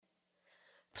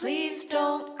Please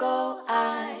don't go,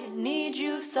 I need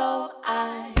you so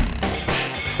I...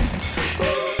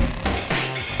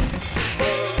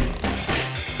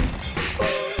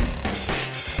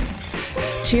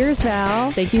 Cheers,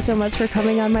 Val. Thank you so much for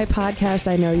coming on my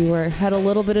podcast. I know you had a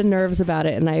little bit of nerves about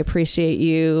it, and I appreciate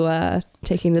you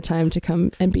taking the time to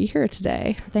come and be here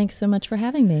today. Thanks so much for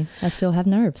having me. I still have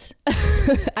nerves.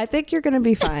 I think you're going to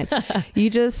be fine. You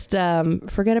just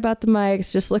forget about the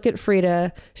mics. Just look at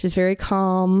Frida. She's very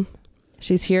calm.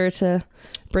 She's here to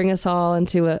bring us all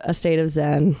into a state of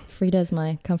Zen. Frida is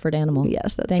my comfort animal.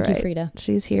 Yes, that's right. Thank you, Frida.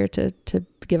 She's here to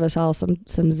give us all some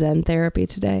Zen therapy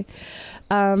today.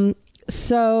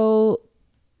 So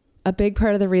a big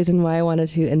part of the reason why I wanted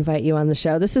to invite you on the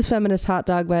show, this is Feminist Hot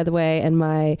Dog, by the way, and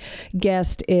my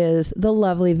guest is the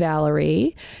lovely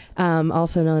Valerie,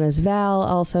 also known as Val,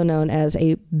 also known as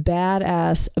a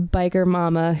badass biker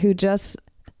mama who just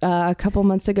a couple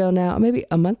months ago now, maybe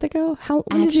a month ago.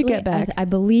 When did you get back? I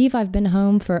believe I've been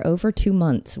home for over 2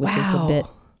 months, which is Wow. a bit.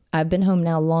 I've been home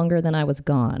now longer than I was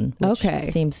gone, which Okay.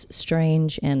 seems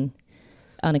strange and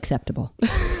unacceptable.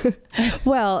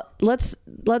 Well, let's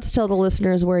tell the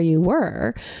listeners where you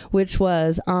were, which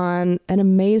was on an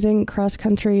amazing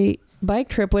cross-country bike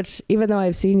trip, which even though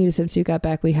I've seen you since you got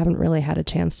back, we haven't really had a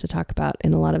chance to talk about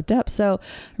in a lot of depth. So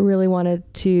I really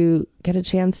wanted to get a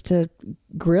chance to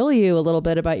grill you a little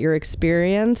bit about your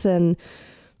experience and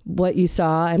what you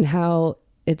saw and how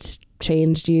it's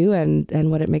changed you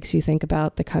and what it makes you think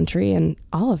about the country and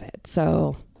all of it.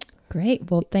 So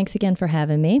Great. Well, thanks again for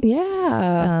having me.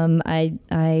 yeah.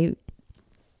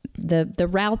 The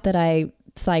route that I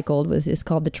cycled is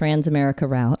called the Trans-America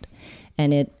Route,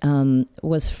 and it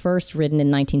was first ridden in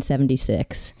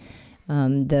 1976.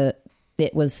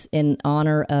 It was in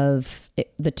honor of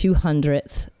the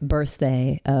 200th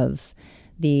birthday of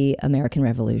the American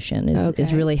Revolution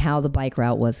is really how the bike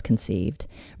route was conceived.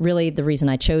 Really, the reason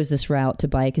I chose this route to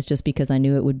bike is just because I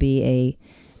knew it would be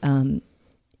a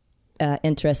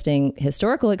interesting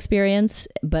historical experience,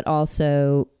 but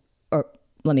also, or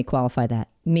let me qualify that,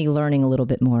 me learning a little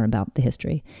bit more about the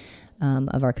history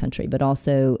of our country, but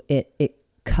also it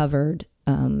covered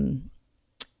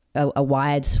a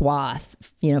wide swath,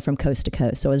 from coast to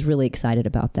coast. So I was really excited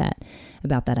about that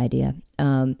idea.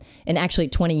 And actually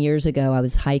 20 years ago, I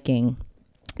was hiking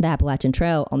the Appalachian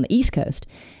Trail on the East Coast,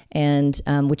 and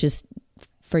which is,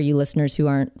 for you listeners who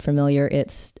aren't familiar,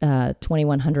 it's a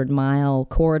 2,100 mile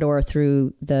corridor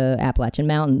through the Appalachian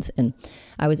Mountains. And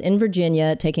I was in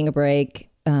Virginia taking a break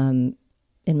in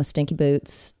my stinky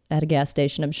boots at a gas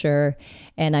station, I'm sure.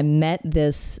 And I met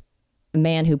this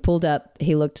man who pulled up.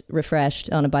 He looked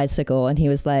refreshed on a bicycle, and he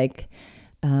was like,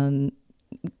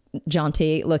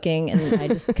 jaunty looking, and I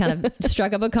just kind of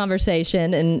struck up a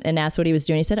conversation and asked what he was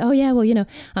doing. He said, "Oh yeah, well,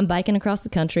 I'm biking across the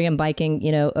country. I'm biking,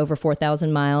 over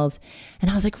 4,000 miles."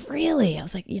 And I was like, "Really?" I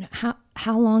was like,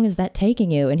 how long is that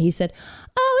taking you?" And he said,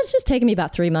 "Oh, it's just taking me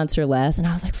about 3 months or less." And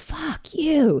I was like, "Fuck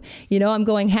you. I'm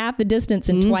going half the distance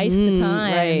in twice the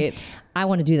time. Right. I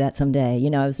want to do that someday."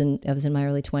 I was in my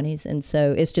early 20s. And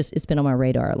so it's been on my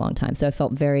radar a long time. So I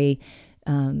felt very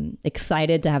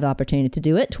excited to have the opportunity to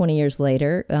do it 20 years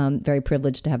later. Very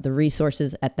privileged to have the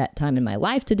resources at that time in my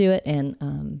life to do it.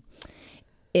 And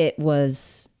it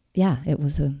was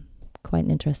quite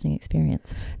an interesting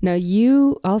experience. Now,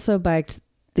 you also biked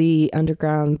the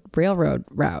Underground Railroad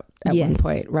route at one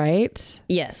point, right?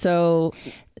 Yes. So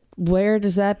where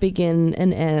does that begin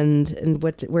and end, and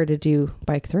where did you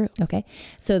bike through? Okay.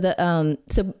 So the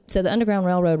Underground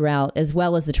Railroad route, as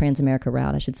well as the Trans-America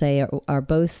route, I should say, are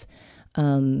both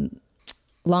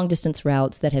long distance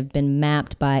routes that have been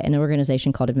mapped by an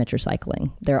organization called Adventure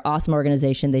Cycling. They're an awesome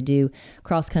organization. They do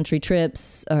cross country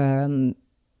trips,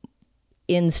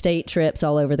 in-state trips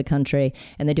all over the country,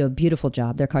 and they do a beautiful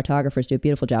job. Their cartographers do a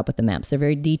beautiful job with the maps. They're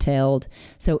very detailed.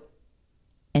 So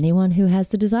anyone who has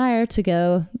the desire to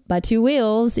go by two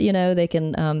wheels, they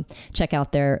can check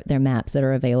out their maps that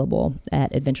are available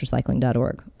at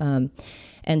adventurecycling.org.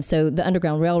 And so the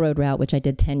Underground Railroad route, which I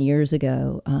did 10 years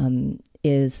ago,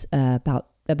 is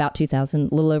about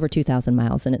 2,000, a little over 2,000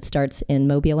 miles. And it starts in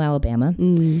Mobile, Alabama,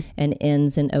 and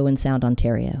ends in Owen Sound,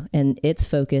 Ontario. And its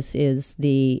focus is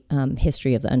the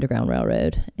history of the Underground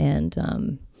Railroad.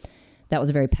 And that was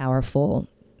a very powerful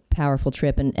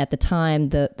trip. And at the time,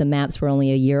 the maps were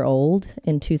only a year old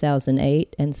in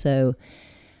 2008. And so,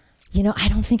 I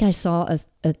don't think I saw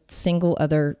a single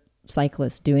other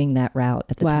cyclist doing that route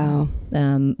at the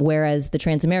time. Whereas the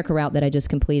Trans-America route that I just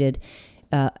completed,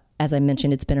 as I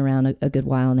mentioned, it's been around a good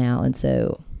while now. And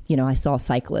so, I saw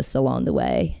cyclists along the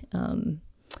way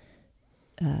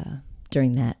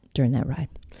during that ride.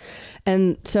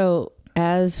 And so,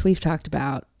 as we've talked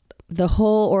about, the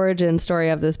whole origin story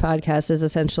of this podcast is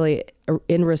essentially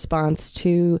in response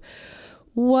to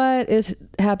what is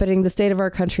happening, the state of our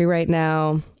country right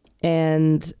now.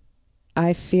 And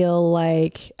I feel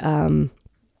like, well,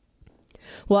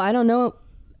 I don't know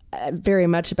very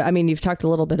much about, I mean, you've talked a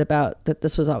little bit about that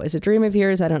this was always a dream of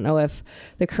yours. I don't know if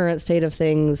the current state of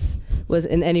things was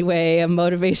in any way a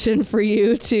motivation for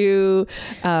you to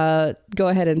go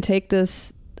ahead and take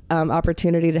this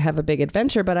opportunity to have a big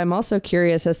adventure. But I'm also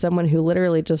curious, as someone who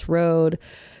literally just rode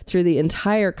through the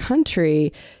entire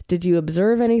country, did you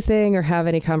observe anything or have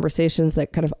any conversations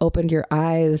that kind of opened your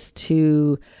eyes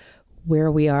to where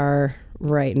we are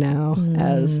right now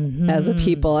as a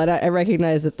people? And I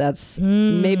recognize that that's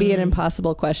maybe an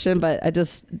impossible question, but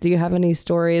do you have any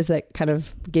stories that kind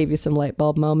of gave you some light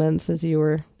bulb moments as you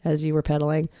were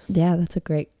pedaling? Yeah, that's a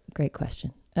great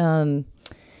question.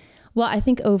 Well, I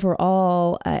think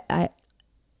overall,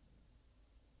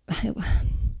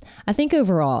 I think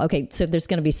overall, okay, so there's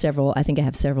going to be I think I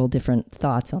have several different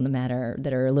thoughts on the matter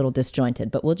that are a little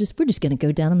disjointed, but we're just going to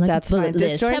go down them like that's a bullet fine.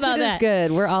 list. Disjointed How about is that?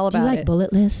 good. We're all about Do you like it.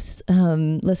 bullet lists,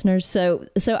 listeners? So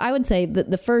I would say that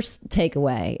the first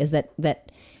takeaway is that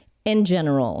in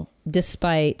general,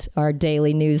 despite our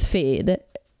daily news feed,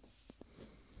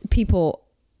 people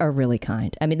are really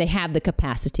kind. I mean, they have the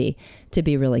capacity to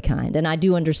be really kind. And I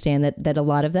do understand that a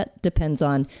lot of that depends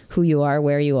on who you are,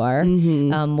 where you are,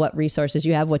 what resources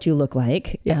you have, what you look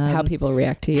like, how people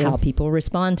react to you, how people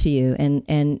respond to you. And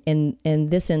in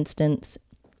this instance,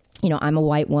 I'm a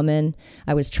white woman.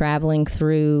 I was traveling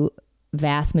through,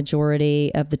 vast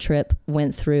majority of the trip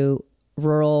went through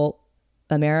rural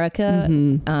America,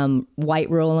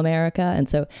 white rural America. And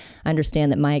so I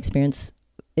understand that my experience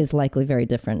is likely very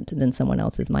different than someone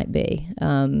else's might be.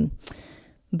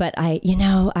 But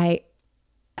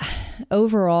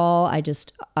overall,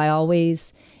 I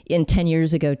always, in 10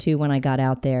 years ago too, when I got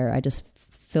out there, I just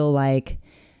feel like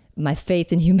my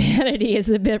faith in humanity is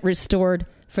a bit restored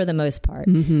for the most part.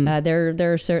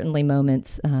 There are certainly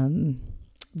moments,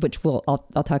 which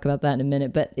I'll talk about that in a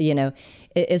minute. But,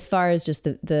 as far as just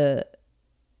the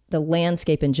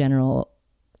landscape in general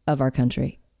of our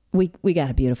country, we got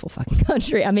a beautiful fucking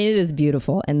country. I mean, it is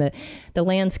beautiful. And the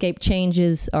landscape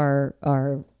changes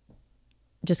are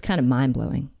just kind of mind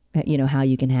blowing, how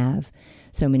you can have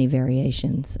so many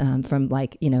variations, from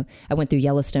like, I went through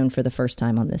Yellowstone for the first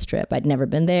time on this trip. I'd never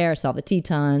been there. Saw the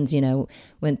Tetons,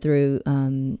 went through,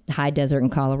 high desert in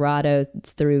Colorado,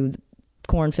 through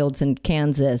cornfields in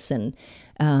Kansas and,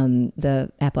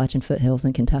 the Appalachian foothills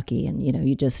in Kentucky. And,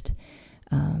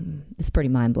 it's pretty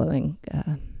mind blowing,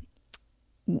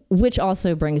 which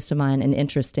also brings to mind an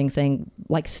interesting thing,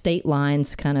 like state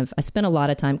lines I spent a lot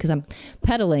of time, because I'm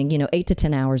pedaling, 8 to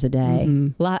 10 hours a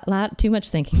day, lot too much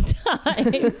thinking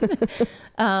time.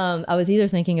 I was either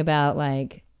thinking about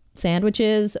like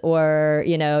sandwiches or,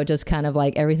 just kind of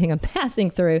like everything I'm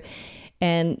passing through.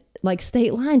 And like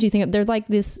state lines, you think they're like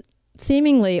this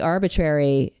seemingly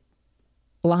arbitrary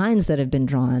lines that have been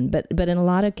drawn, but in a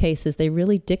lot of cases, they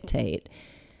really dictate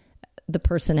the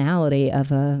personality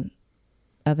of an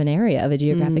area, of a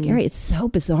geographic area. It's so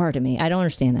bizarre to me. I don't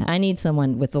understand that. I need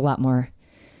someone with a lot more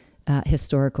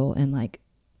historical and like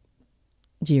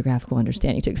geographical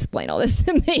understanding to explain all this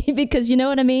to me, because you know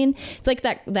what I mean? It's like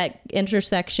that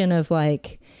intersection of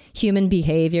like human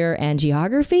behavior and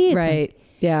geography. It's right. Like,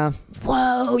 yeah.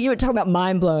 Whoa, you were talking about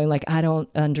mind blowing. Like, I don't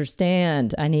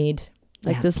understand. I need...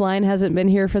 Like this line hasn't been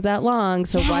here for that long,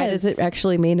 so why does it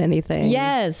actually mean anything?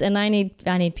 Yes, and I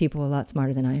need people a lot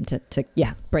smarter than I am to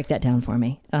break that down for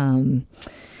me.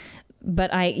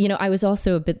 But I was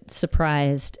also a bit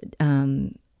surprised.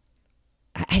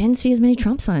 I didn't see as many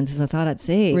Trump signs as I thought I'd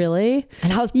see. Really?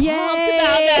 And I was pumped about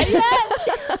that.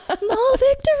 Yes! Small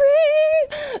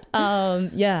victory.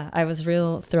 Yeah, I was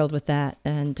real thrilled with that.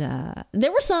 And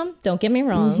there were some, don't get me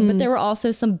wrong, but there were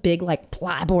also some big like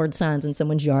plyboard signs in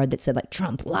someone's yard that said like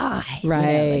Trump lies.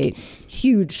 Right. Like,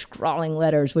 huge scrawling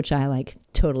letters, which I like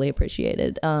totally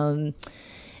appreciated. And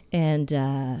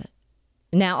now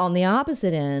on the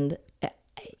opposite end,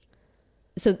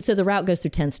 so the route goes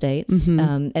through 10 states,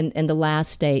 and the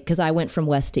last state, because I went from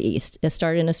west to east. It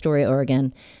started in Astoria,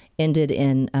 Oregon, ended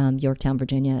in Yorktown,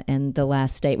 Virginia, and the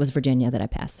last state was Virginia that I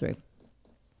passed through.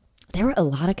 There were a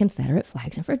lot of Confederate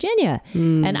flags in Virginia,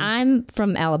 and I'm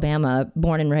from Alabama,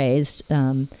 born and raised.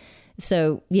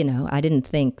 So, I didn't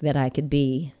think that I could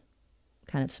be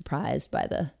kind of surprised by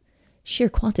the sheer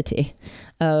quantity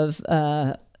of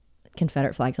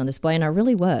Confederate flags on display, and I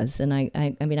really was. And I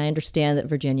mean, I understand that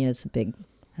Virginia has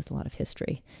a lot of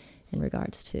history in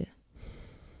regards to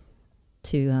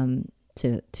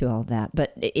all of that,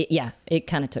 but it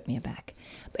kind of took me aback.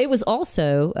 It was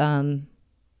also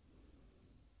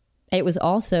it was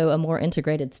also a more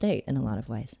integrated state in a lot of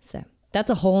ways. So that's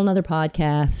a whole nother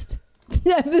podcast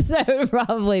episode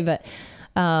probably, but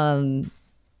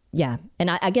yeah. And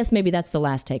I guess maybe that's the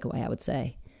last takeaway I would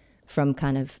say from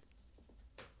kind of,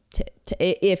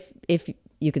 if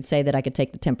you could say that I could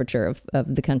take the temperature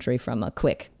of the country from a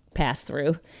quick pass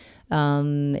through,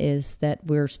 is that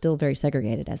we're still very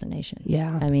segregated as a nation.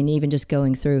 Yeah. I mean, even just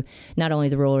going through not only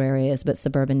the rural areas, but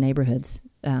suburban neighborhoods.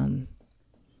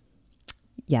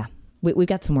 Yeah, we've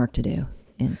got some work to do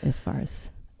as far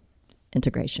as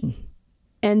integration.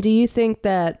 And do you think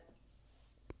that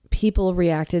people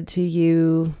reacted to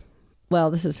you? Well,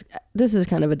 this is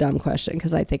kind of a dumb question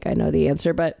because I think I know the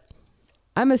answer, but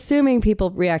I'm assuming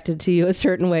people reacted to you a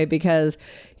certain way because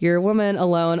you're a woman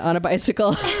alone on a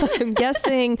bicycle. I'm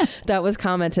guessing that was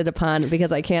commented upon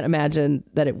because I can't imagine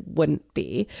that it wouldn't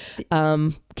be.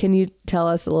 Can you tell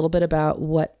us a little bit about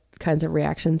what kinds of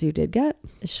reactions you did get?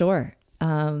 Sure.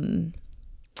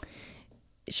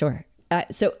 Sure.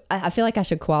 So I feel like I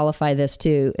should qualify this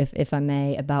too, if I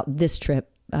may, about this trip.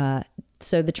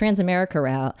 So the Transamerica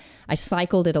route, I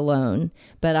cycled it alone,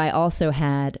 but I also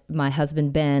had my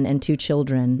husband, Ben, and 2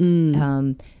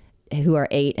 children, who are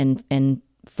 8 and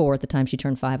 4 at the time she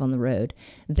turned 5 on the road.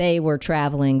 They were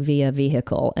traveling via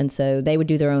vehicle. And so they would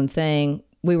do their own thing.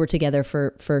 We were together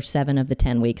for 7 of the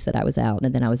 10 weeks that I was out.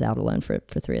 And then I was out alone for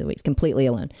 3 of the weeks, completely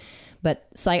alone. But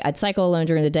I'd cycle alone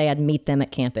during the day. I'd meet them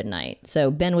at camp at night. So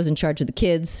Ben was in charge of the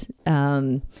kids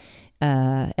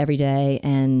every day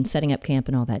and setting up camp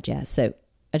and all that jazz. So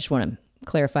I just want to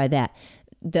clarify that.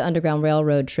 The Underground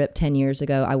Railroad trip 10 years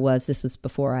ago, this was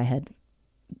before I had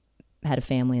a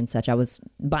family and such. I was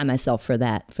by myself for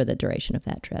the duration of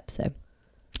that trip. So,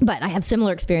 but I have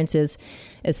similar experiences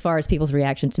as far as people's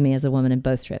reaction to me as a woman in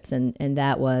both trips. And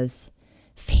that was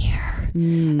fear.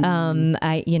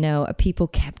 People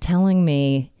kept telling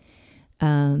me,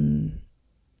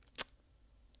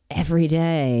 every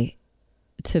day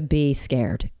to be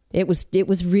scared. It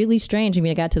was really strange. I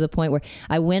mean, I got to the point where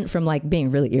I went from like being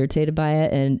really irritated by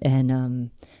it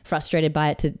and frustrated by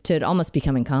it to almost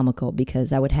becoming comical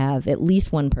because I would have at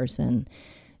least one person,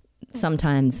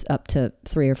 sometimes up to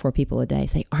 3 or 4 people a day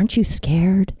say, "Aren't you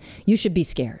scared? You should be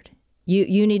scared.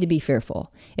 You need to be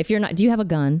fearful. If you're not, do you have a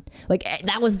gun?" Like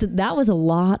that was a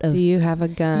lot of. Do you have a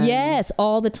gun? Yes,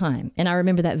 all the time. And I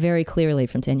remember that very clearly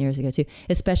from 10 years ago too,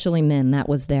 especially men. That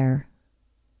was their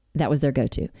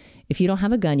go-to. If you don't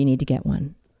have a gun, you need to get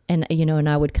one. And, and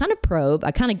I would kind of probe.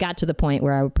 I kind of got to the point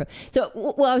where I would probe.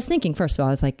 So, I was thinking, first of all,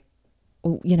 I was like,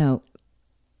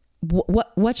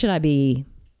 what should I be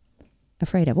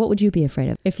afraid of? What would you be afraid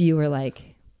of if you were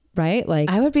like, right? Like,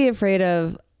 I would be afraid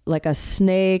of like a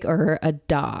snake or a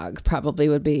dog probably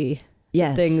would be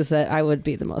things that I would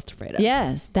be the most afraid of.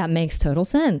 Yes, that makes total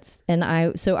sense. And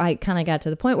I kind of got to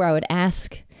the point where I would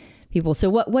ask people, so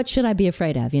what should I be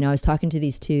afraid of? I was talking to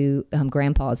these 2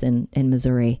 grandpas in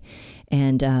Missouri,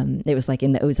 and it was like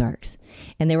in the Ozarks,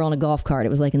 and they were on a golf cart. It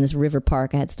was like in this river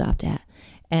park I had stopped at,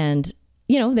 and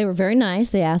they were very nice.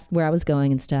 They asked where I was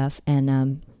going and stuff,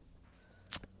 and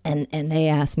they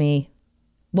asked me,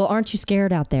 "Well, aren't you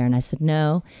scared out there?" And I said,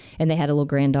 "No." And they had a little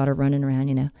granddaughter running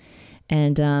around,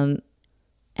 and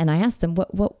I asked them,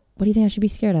 "What do you think I should be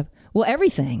scared of?" "Well,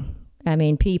 everything. I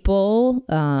mean, people,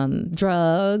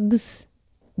 drugs,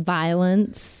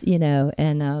 violence,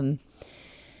 and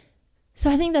so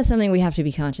I think that's something we have to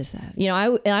be conscious of. I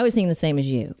was thinking the same as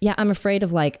you. Yeah, I'm afraid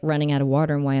of like running out of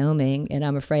water in Wyoming, and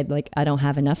I'm afraid like I don't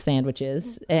have enough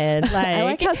sandwiches. And like, I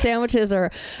like how sandwiches are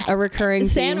a recurring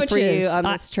theme for you on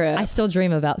this trip. I still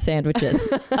dream about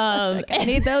sandwiches. I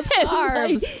need those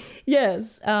carbs. Like,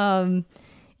 yes. I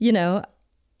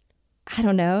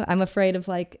don't know. I'm afraid of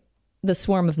like the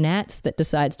swarm of gnats that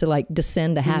decides to like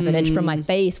descend a half an inch from my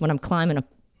face when I'm climbing a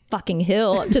fucking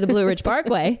hill up to the Blue Ridge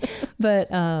Parkway. But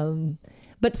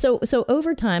so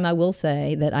over time, I will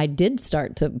say that I did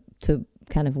start to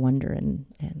kind of wonder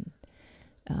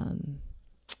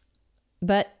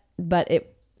but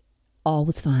it all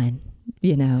was fine.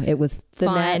 It was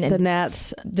fine. The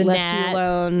gnats left you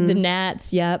alone. The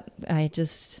gnats. Yep. I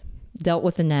just dealt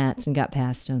with the gnats and got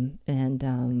past them.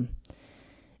 And,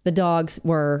 the dogs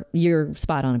you're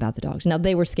spot on about the dogs. Now,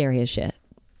 they were scary as shit.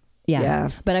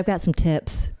 Yeah. But I've got some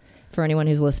tips for anyone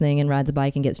who's listening and rides a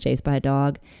bike and gets chased by a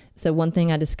dog. So one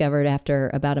thing I discovered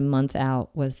after about a month out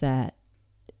was that,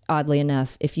 oddly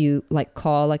enough, if you like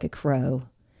call like a crow,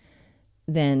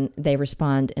 then they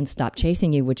respond and stop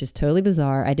chasing you, which is totally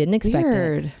bizarre. I didn't expect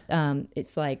it.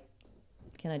 It's like,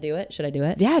 can I do it? Should I do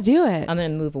it? Yeah, do it. I'm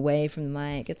going to move away from the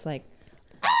mic. It's like,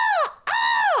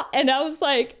 And I was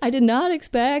like, I did not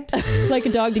expect like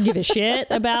a dog to give a shit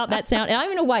about that sound. And I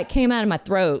don't even know why it came out of my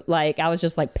throat. Like I was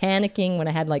just like panicking when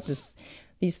I had like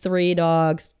these 3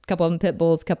 dogs, a couple of them pit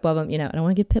bulls, a couple of them, I don't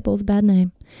want to give pit bulls a bad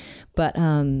name, but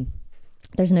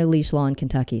there's no leash law in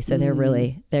Kentucky. So they're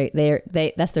really,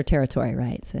 that's their territory,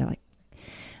 right? So they're like,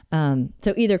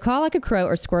 so either call like a crow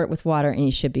or squirt with water and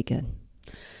you should be good.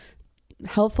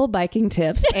 Helpful biking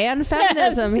tips and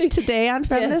feminism today on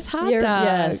Feminist Hot Dog.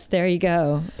 Yes, there you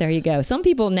go. There you go. Some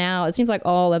people now, it seems like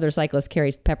all other cyclists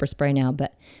carry pepper spray now,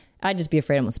 but I'd just be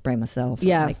afraid I'm going to spray myself.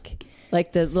 Yeah.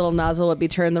 Like the little nozzle would be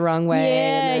turned the wrong way.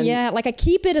 Yeah, yeah. Like I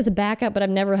keep it as a backup, but I've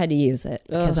never had to use it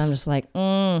because I'm just like,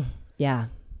 yeah.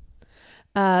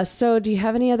 So do you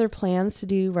have any other plans to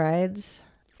do rides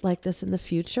like this in the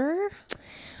future?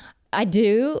 I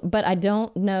do, but I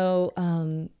don't know.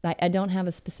 I don't have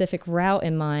a specific route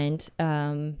in mind.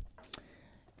 I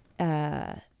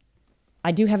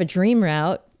do have a dream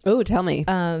route. Oh, tell me.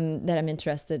 That I'm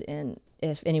interested in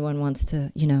if anyone wants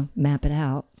to, map it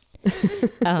out.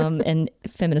 And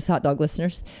Feminist Hot Dog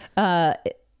listeners,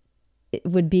 it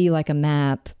would be like a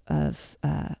map of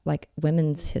like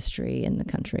women's history in the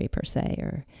country per se,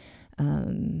 or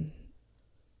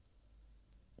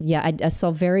I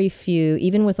saw very few,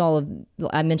 even with all of,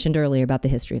 I mentioned earlier about the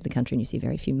history of the country, and you see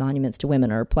very few monuments to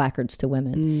women or placards to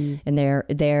women and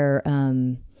their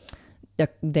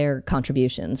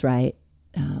contributions, right?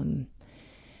 And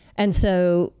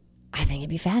so I think it'd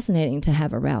be fascinating to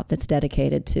have a route that's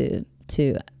dedicated to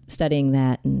studying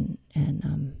that and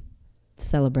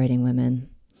celebrating women.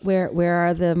 Where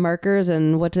are the markers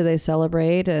and what do they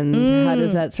celebrate and how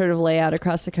does that sort of lay out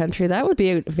across the country? That would be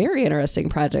a very interesting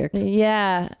project.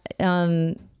 Yeah.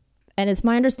 And it's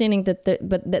my understanding that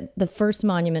the first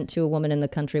monument to a woman in the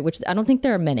country, which I don't think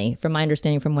there are many from my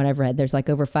understanding from what I've read, there's like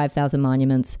over 5,000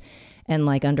 monuments and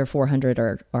like under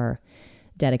 400 are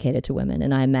dedicated to women.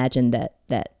 And I imagine that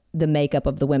the makeup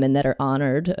of the women that are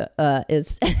honored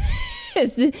is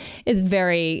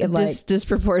very like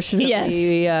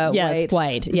disproportionately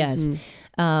white. Yes.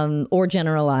 Or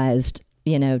generalized,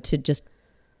 to just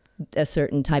a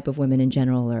certain type of women in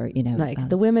general, or like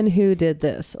the women who did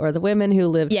this or the women who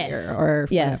lived here or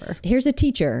whatever. Here's a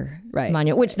teacher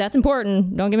monument, which that's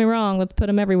important. Don't get me wrong. Let's put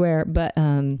them everywhere. But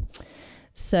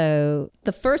so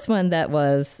the first one that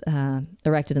was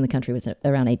erected in the country was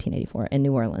around 1884 in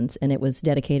New Orleans, and it was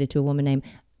dedicated to a woman named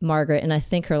Margaret, and I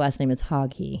think her last name is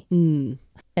Hoggy. And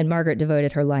Margaret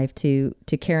devoted her life to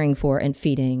caring for and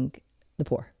feeding the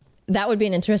poor. That would be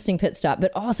an interesting pit stop,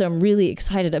 but also I'm really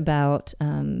excited about,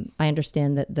 I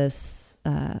understand that this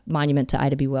monument to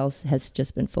Ida B. Wells has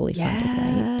just been fully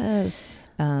funded,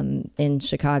 right? In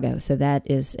Chicago. So that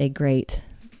is a great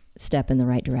step in the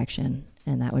right direction,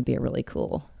 and that would be a really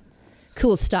cool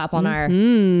stop on our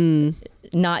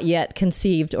not yet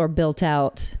conceived or built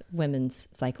out women's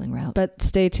cycling route. But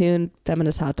stay tuned,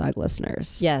 Feminist Hot Dog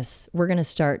listeners. Yes, we're going to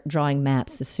start drawing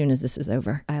maps as soon as this is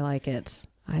over. I like it.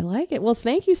 Well,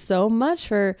 thank you so much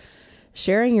for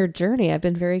sharing your journey. I've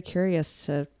been very curious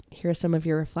to hear some of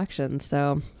your reflections.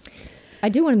 So I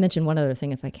do want to mention one other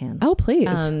thing if I can. Oh, please.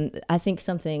 I think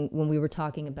something when we were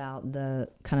talking about the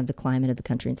kind of the climate of the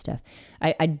country and stuff,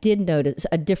 I did notice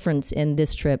a difference in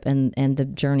this trip and the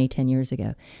journey 10 years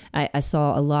ago. I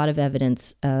saw a lot of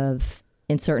evidence of,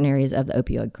 in certain areas of the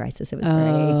opioid crisis. It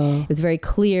was very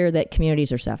clear that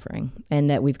communities are suffering and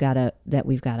that we've got a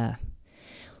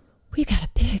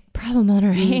big problem on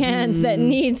our hands that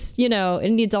needs,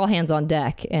 it needs all hands on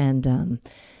deck. And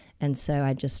so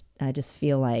I just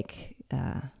feel like,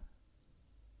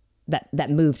 that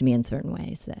moved me in certain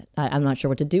ways that I'm not sure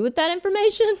what to do with that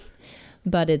information,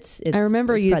 but it's I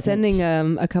remember you present.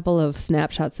 sending a couple of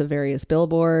snapshots of various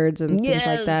billboards and things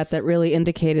like that really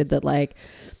indicated that like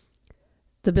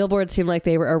the billboards seemed like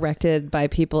they were erected by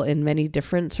people in many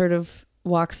different sort of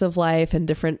walks of life and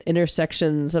different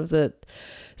intersections of the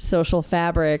social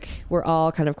fabric. Were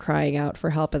all kind of crying out for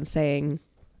help and saying,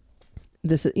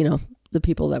 this is, the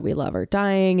people that we love are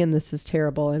dying and this is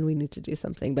terrible and we need to do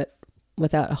something, but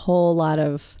without not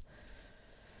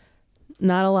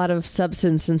a lot of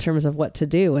substance in terms of what to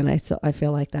do. And I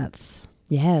feel like that's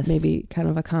maybe kind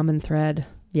of a common thread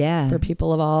for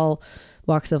people of all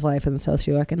walks of life and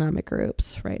socioeconomic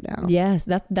groups right now. Yes,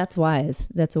 that's wise.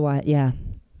 That's why. Yeah,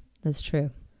 that's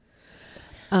true.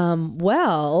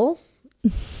 Well,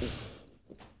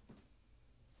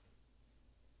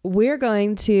 we're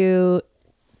going to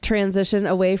transition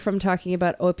away from talking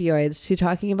about opioids to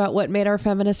talking about what made our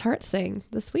feminist heart sing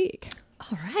this week.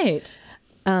 All right.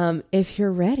 If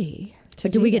you're ready to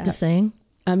do we get to sing?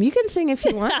 You can sing if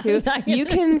you want to. You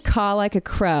can caw like a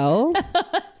crow.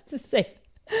 To say.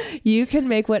 You can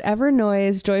make whatever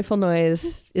noise, joyful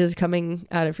noise is coming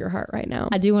out of your heart right now.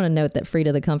 I do want to note that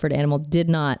Frida, the comfort animal, did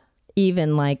not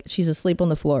even like, she's asleep on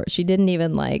the floor. She didn't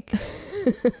even like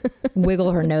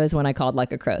wiggle her nose when I called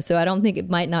like a crow. So I don't think it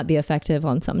might not be effective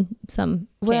on some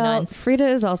Well, canines. Frida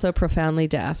is also profoundly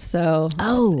deaf. So,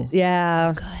 Oh,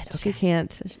 yeah, good. Okay. she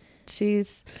can't.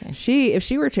 If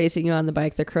she were chasing you on the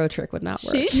bike, the crow trick would not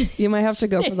work. You might have to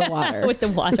go for the water. With the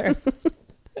water.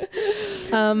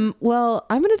 Well,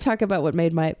 I'm going to talk about what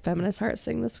made my feminist heart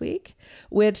sing this week,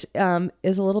 which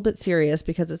is a little bit serious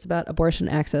because it's about abortion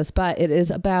access, but it is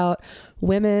about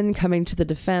women coming to the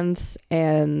defense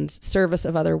and service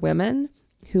of other women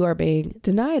who are being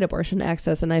denied abortion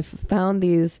access. And I've found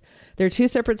they're two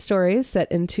separate stories set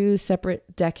in two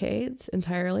separate decades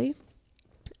entirely.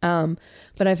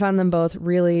 But I found them both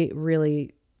really,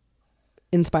 really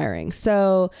inspiring.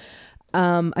 So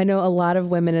I know a lot of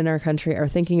women in our country are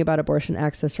thinking about abortion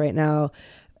access right now,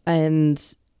 and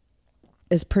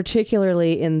is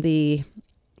particularly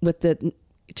with the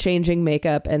changing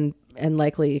makeup and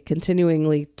likely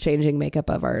continually changing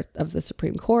makeup of the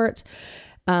Supreme Court.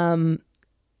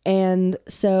 And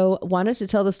so wanted to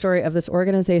tell the story of this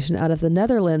organization out of the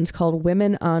Netherlands called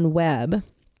Women on Web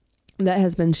that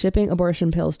has been shipping abortion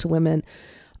pills to women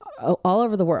all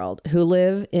over the world who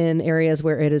live in areas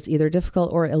where it is either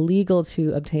difficult or illegal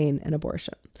to obtain an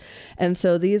abortion. And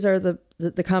so these are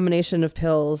the combination of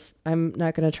pills. I'm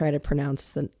not going to try to pronounce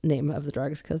the name of the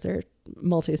drugs because they're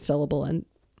multi-syllable and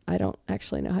I don't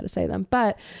actually know how to say them.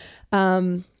 But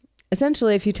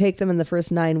essentially, if you take them in the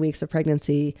first 9 weeks of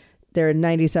pregnancy, they're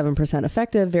 97%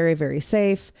 effective, very, very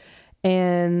safe.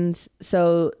 And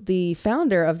so the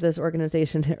founder of this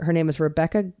organization, her name is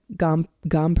Rebecca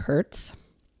Gompertz,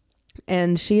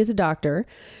 and she is a doctor.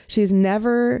 She's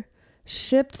never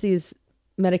shipped these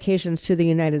medications to the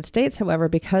United States, however,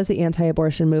 because the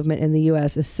anti-abortion movement in the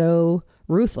U.S. is so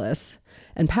ruthless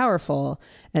and powerful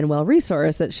and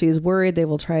well-resourced that she's worried they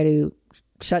will try to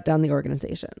shut down the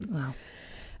organization. Wow.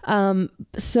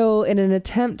 So in an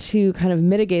attempt to kind of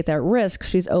mitigate that risk,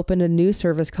 she's opened a new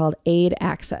service called Aid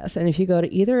Access. And if you go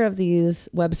to either of these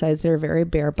websites, they're very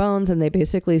bare bones. And they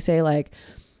basically say like,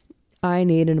 I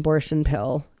need an abortion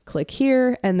pill, click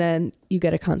here. And then you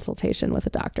get a consultation with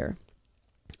a doctor.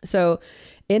 So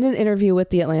in an interview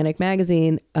with The Atlantic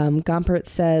magazine, Gompert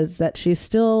says that she's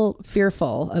still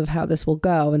fearful of how this will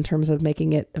go in terms of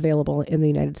making it available in the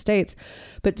United States.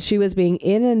 But she was being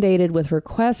inundated with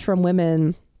requests from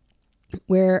women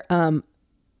where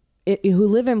who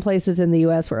live in places in the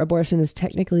U.S. where abortion is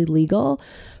technically legal,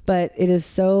 but it is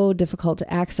so difficult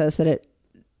to access that it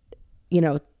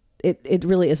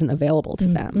really isn't available to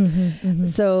them. Mm-hmm, mm-hmm.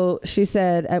 So she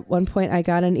said, at one point, I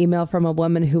got an email from a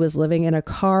woman who was living in a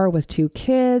car with 2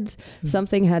 kids. Mm-hmm.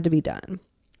 Something had to be done.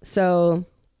 So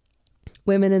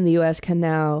women in the U.S. can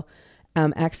now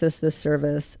access this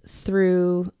service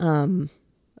through,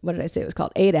 what did I say it was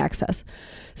called? Aid Access.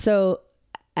 So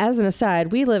as an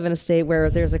aside, we live in a state where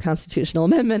there's a constitutional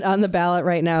amendment on the ballot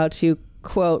right now to,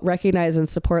 quote, recognize and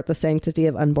support the sanctity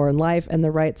of unborn life and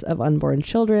the rights of unborn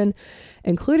children,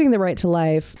 including the right to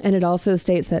life. And it also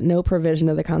states that no provision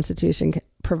of the Constitution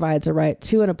provides a right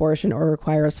to an abortion or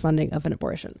requires funding of an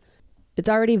abortion. It's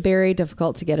already very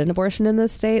difficult to get an abortion in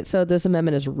this state, so this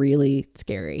amendment is really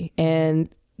scary. And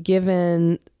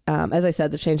given, as I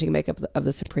said, the changing makeup of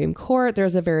the Supreme Court,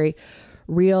 there's a very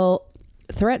real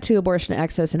threat to abortion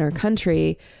access in our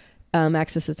country.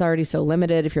 Access that's already so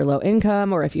limited if you're low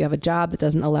income or if you have a job that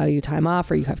doesn't allow you time off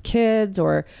or you have kids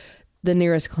or the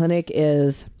nearest clinic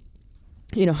is,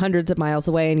 hundreds of miles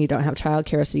away and you don't have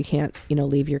childcare, so you can't,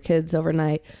 leave your kids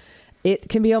overnight. It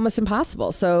can be almost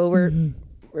impossible. So we're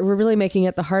really making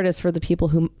it the hardest for the people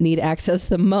who need access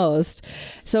the most.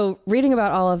 So reading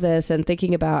about all of this and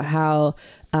thinking about how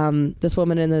this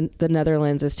woman in the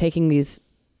Netherlands is taking these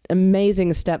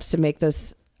amazing steps to make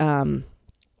this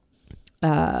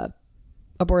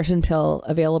abortion pill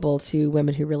available to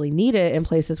women who really need it in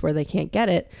places where they can't get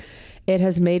it, it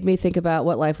has made me think about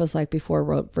what life was like before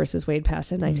Roe versus Wade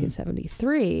passed in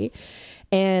 1973.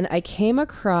 And I came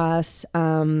across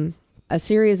a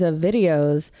series of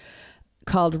videos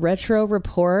called Retro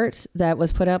Report that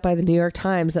was put out by the New York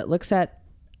Times that looks at,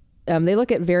 they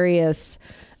look at various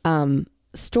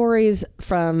stories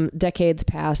from decades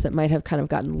past that might have kind of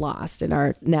gotten lost in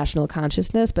our national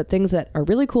consciousness, but things that are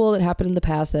really cool that happened in the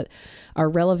past that are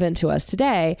relevant to us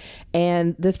today.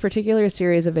 And this particular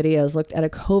series of videos looked at a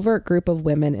covert group of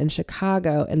women in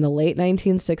Chicago in the late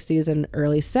 1960s and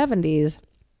early 70s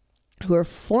who are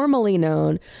formally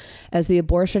known as the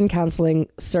Abortion Counseling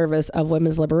Service of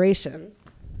Women's Liberation,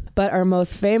 but are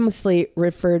most famously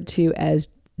referred to as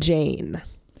Jane.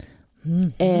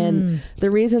 And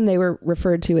the reason they were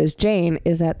referred to as Jane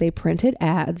is that they printed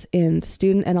ads in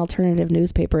student and alternative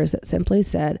newspapers that simply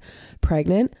said,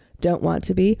 pregnant, don't want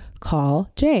to be,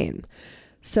 call Jane.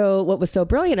 So what was so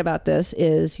brilliant about this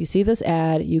is you see this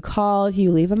ad, you call,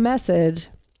 you leave a message,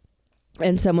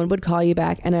 and someone would call you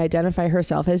back and identify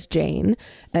herself as Jane,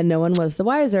 and no one was the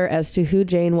wiser as to who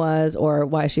Jane was or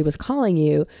why she was calling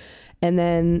you. And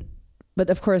then, but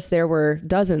of course there were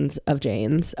dozens of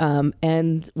Janes,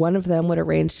 and one of them would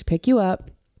arrange to pick you up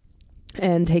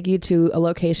and take you to a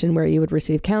location where you would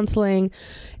receive counseling.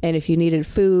 And if you needed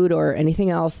food or anything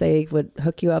else, they would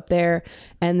hook you up there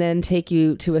and then take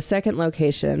you to a second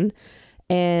location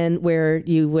and where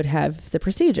you would have the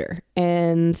procedure.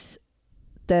 And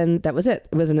then that was it.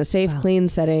 It was in a safe, clean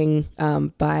setting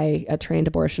by a trained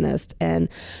abortionist. And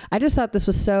I just thought this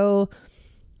was so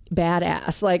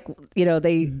badass. Like, you know,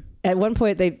 they, at one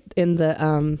point they, in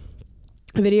the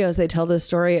videos, they tell this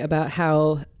story about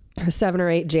how 7 or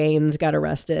 8 Janes got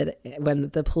arrested when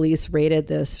the police raided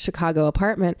this Chicago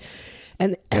apartment,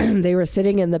 and they were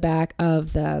sitting in the back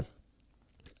of the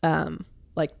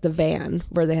like the van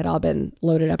where they had all been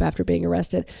loaded up after being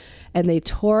arrested, and they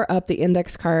tore up the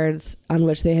index cards on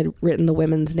which they had written the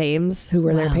women's names who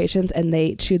were their patients, and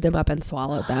they chewed them up and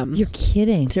swallowed them. You're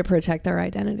kidding. To protect their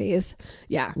identities.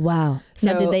 Yeah. Wow.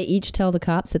 So, now, did they each tell the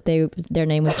cops that their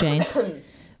name was Jane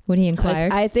when he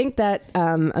inquired? I think that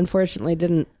unfortunately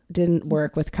didn't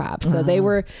work with cops. So they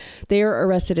were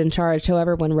arrested and charged.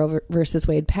 However, when Roe versus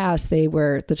Wade passed,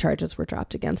 the charges were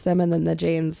dropped against them, and then the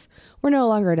Janes were no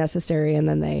longer necessary, and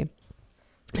then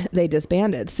they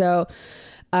disbanded. So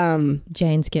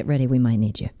Janes, get ready, we might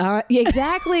need you.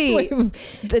 Exactly.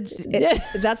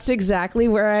 That's exactly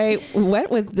where I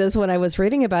went with this when I was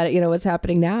reading about it. You know, what's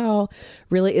happening now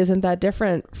really isn't that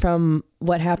different from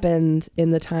what happened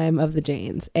in the time of the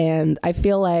Janes. And I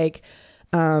feel like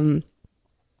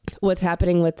what's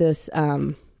happening with this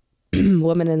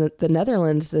woman in the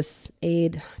Netherlands, this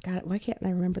aid, God, why can't I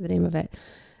remember the name of it?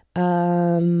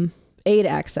 Aid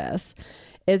Access.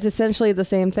 It's essentially the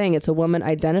same thing. It's a woman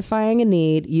identifying a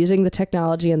need, using the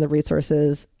technology and the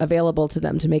resources available to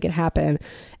them to make it happen,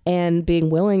 and being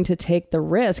willing to take the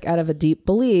risk out of a deep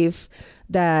belief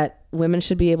that women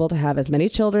should be able to have as many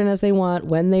children as they want,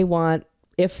 when they want,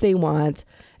 if they want,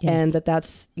 and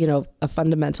that's, you know, a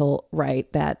fundamental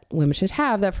right that women should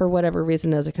have, that for whatever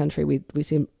reason as a country we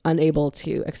seem unable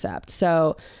to accept.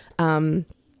 So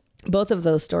both of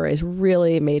those stories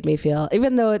really made me feel,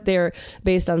 even though they're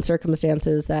based on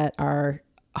circumstances that are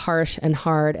harsh and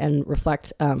hard and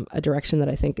reflect a direction that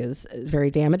I think is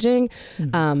very damaging,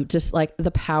 just like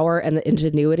the power and the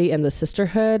ingenuity and the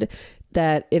sisterhood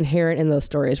that inherent in those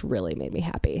stories really made me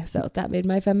happy. So that made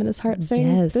my feminist heart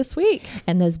sing this week.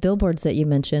 And those billboards that you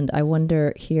mentioned, I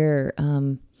wonder here,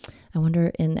 I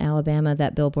wonder in Alabama,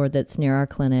 that billboard that's near our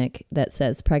clinic that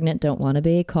says pregnant, don't want to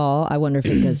be, call. I wonder if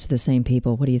it goes to the same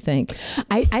people. What do you think?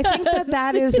 I think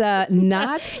that is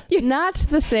not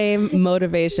the same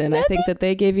motivation. I think that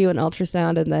they give you an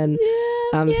ultrasound and then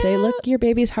say, look, your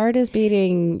baby's heart is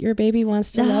beating. Your baby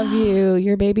wants to love you.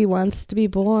 Your baby wants to be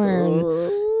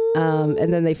born.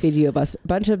 And then they feed you a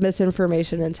bunch of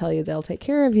misinformation and tell you they'll take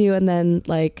care of you. And then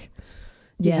like,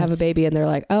 you have a baby and they're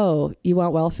like, oh, you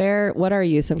want welfare? What are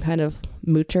you, some kind of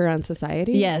moocher on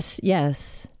society? Yes.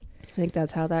 I think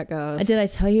that's how that goes. Did I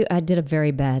tell you I did a very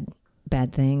bad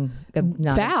thing?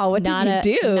 What did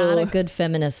you do? Not a good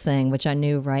feminist thing, which I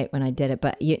knew right when I did it.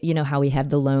 But you know how we have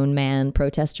the lone man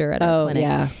protester at our clinic?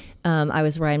 Yeah. I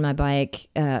was riding my bike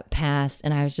past,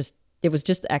 and it was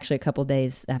just actually a couple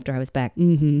days after I was back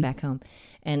home.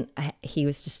 And he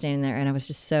was just standing there, and I was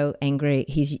just so angry.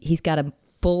 He's got a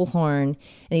bullhorn, and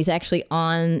he's actually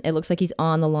it looks like he's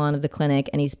on the lawn of the clinic,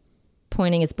 and he's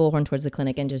pointing his bullhorn towards the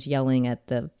clinic and just yelling at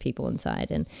the people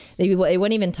inside. And they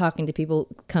weren't even talking to people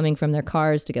coming from their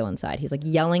cars to go inside. He's like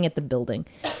yelling at the building.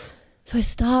 So I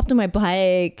stopped on my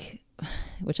bike,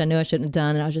 which I knew I shouldn't have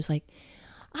done, and I was just like,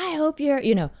 I hope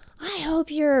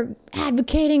you're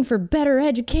advocating for better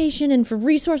education and for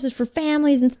resources for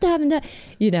families and stuff, and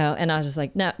and I was just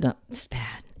like, no, it's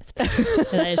bad.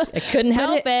 And I couldn't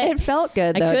help it. It felt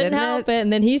good, though. I couldn't help it.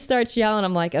 And then he starts yelling.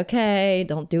 I'm like, okay,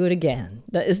 don't do it again.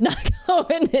 That is not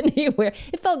going anywhere.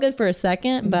 It felt good for a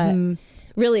second, but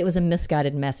really it was a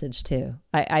misguided message too.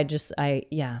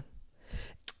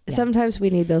 Sometimes we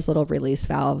need those little release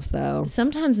valves, though.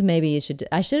 Sometimes maybe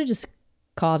I should have just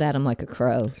called at him like a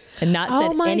crow and not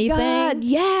said anything. God,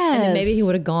 yes. And then maybe he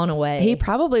would have gone away. He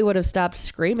probably would have stopped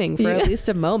screaming for at least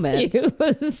a moment.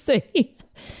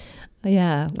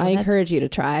 Yeah. Well, I encourage you to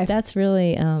try. That's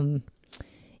really,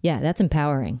 that's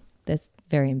empowering. That's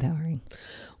very empowering.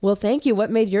 Well, thank you.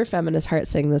 What made your feminist heart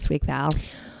sing this week, Val?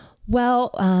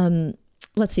 Well,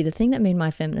 let's see. The thing that made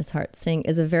my feminist heart sing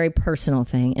is a very personal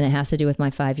thing, and it has to do with my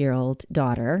 5-year-old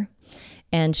daughter.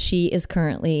 And she is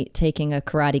currently taking a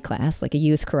karate class, like a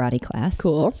youth karate class.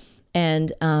 Cool.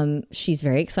 And she's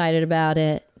very excited about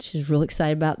it. She's real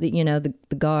excited about the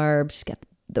garb. She's got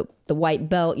the white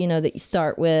belt, that you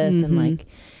start with, and like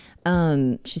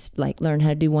she's like learned how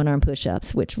to do one-arm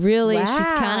push-ups, which really she's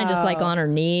kind of just like on her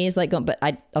knees, like but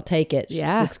I'll take it. She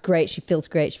looks great. She feels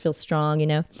great. She feels strong,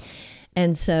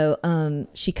 And so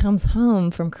she comes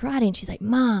home from karate and she's like,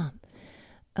 Mom,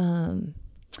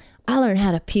 I learned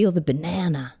how to peel the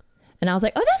banana. And I was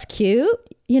like, oh, that's cute.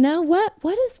 What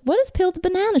is peel the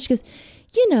banana? She goes,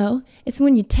 it's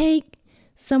when you take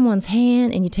someone's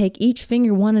hand and you take each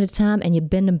finger one at a time and you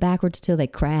bend them backwards till they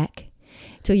crack,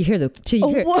 till you hear the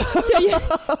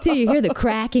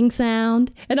cracking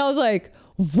sound. And I was like,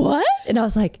 what? And I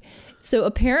was like, so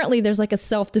apparently there's like a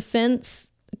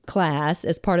self-defense class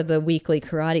as part of the weekly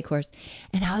karate course.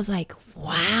 And I was like,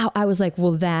 wow. I was like,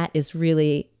 well, that is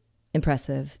really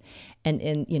impressive. And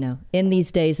in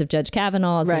these days of Judge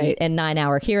Kavanaugh's and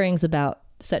 9-hour hearings about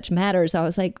such matters, I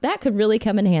was like, that could really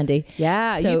come in handy.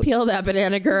 Yeah, so, you peel that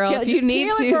banana, girl. If you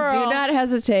need to, do not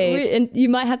hesitate. And you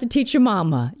might have to teach your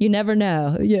mama. You never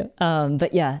know. Yeah.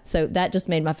 But yeah, so that just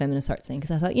made my feminist heart sing,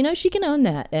 because I thought, she can own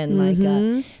that. And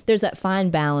like, there's that fine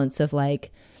balance of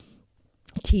like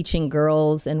teaching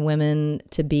girls and women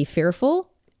to be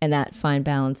fearful, and that fine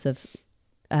balance of,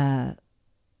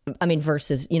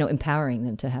 versus, empowering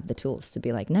them to have the tools to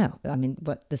be like, no,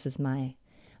 this is my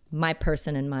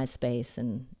person and my space,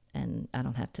 and I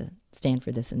don't have to stand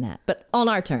for this and that, but on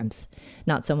our terms,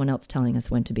 not someone else telling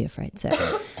us when to be afraid. So,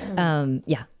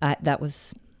 that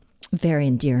was very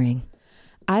endearing.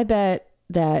 I bet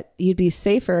that you'd be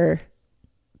safer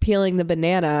peeling the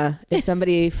banana if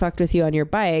somebody fucked with you on your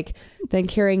bike than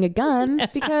carrying a gun,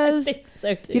 because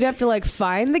so you'd have to like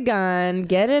find the gun,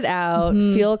 get it out,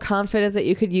 feel confident that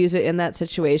you could use it in that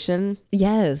situation.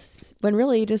 Yes. When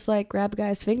really you just like grab a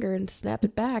guy's finger and snap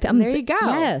it back, and there you go.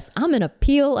 Yes. I'm going to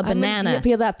peel a banana. I'm gonna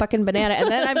peel that fucking banana,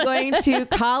 and then I'm going to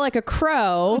caw like a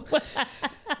crow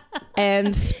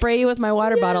and spray you with my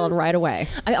water bottle and ride away.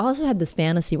 I also had this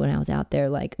fantasy when I was out there,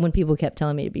 like when people kept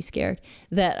telling me to be scared,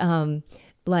 that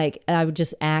like I would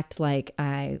just act like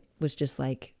I was just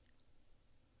like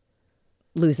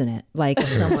losing it, like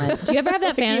someone. Do you ever have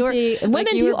that fantasy?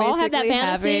 Women do all have that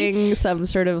fantasy. Having some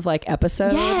sort of like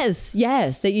episode.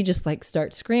 Yes, that you just like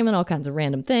start screaming all kinds of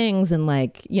random things and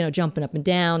like jumping up and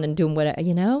down and doing whatever.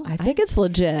 I think it's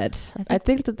legit. I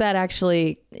think that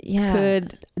actually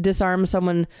could disarm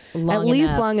someone at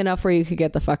least long enough where you could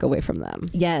get the fuck away from them.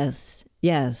 Yes.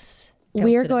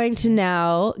 We are going to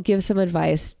now give some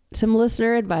advice, some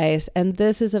listener advice, and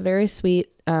this is a very sweet.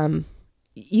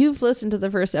 You've listened to the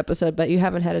first episode, but you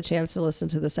haven't had a chance to listen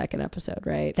to the second episode,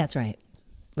 right? That's right.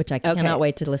 Which I cannot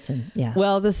wait to listen. Yeah.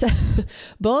 Well,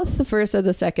 both the first and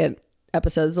the second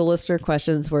episodes, the listener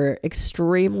questions were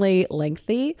extremely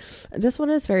lengthy. This one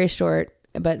is very short,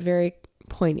 but very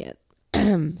poignant.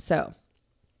 So,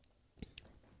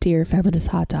 dear feminist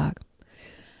hot dog,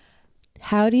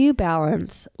 how do you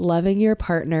balance loving your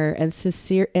partner and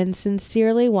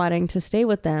sincerely wanting to stay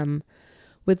with them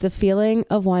with the feeling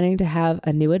of wanting to have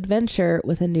a new adventure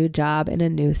with a new job in a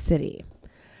new city?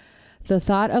 The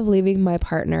thought of leaving my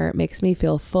partner makes me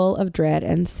feel full of dread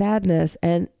and sadness,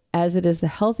 and as it is the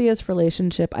healthiest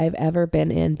relationship I've ever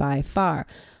been in by far,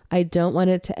 I don't want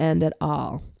it to end at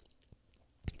all.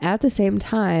 At the same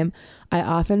time, I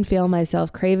often feel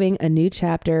myself craving a new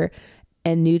chapter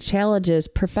and new challenges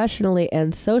professionally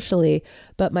and socially,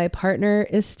 but my partner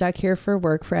is stuck here for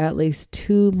work for at least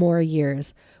 2 more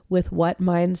years. With what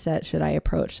mindset should I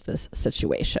approach this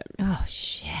situation? Oh,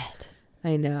 shit.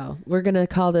 I know. We're going to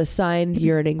call this signed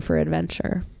yearning for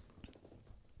adventure.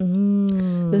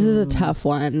 This is a tough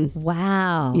one.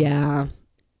 Wow. Yeah.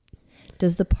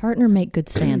 Does the partner make good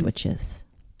sandwiches?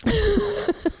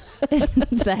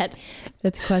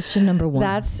 That's question number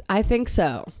 1. I think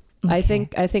so. Okay.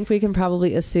 I think we can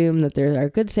probably assume that there are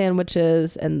good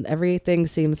sandwiches and everything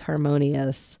seems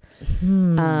harmonious.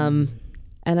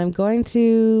 And I'm going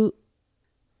to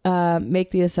make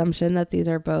the assumption that these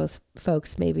are both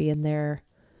folks maybe in their,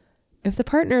 if the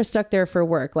partner is stuck there for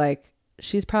work, like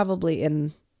she's probably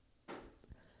in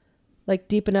like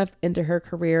deep enough into her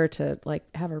career to like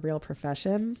have a real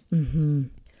profession.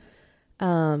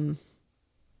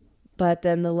 But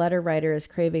then the letter writer is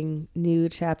craving new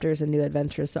chapters and new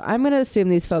adventures. So I'm going to assume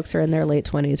these folks are in their late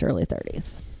 20s, early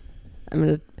 30s. I'm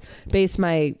going to base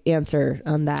my answer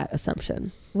on that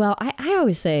assumption. Well, I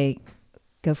always say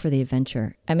go for the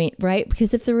adventure. I mean, right?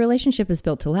 Because if the relationship is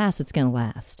built to last, it's going to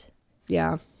last.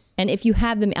 Yeah. And if you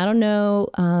have them, I don't know,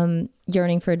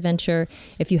 yearning for adventure,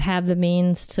 if you have the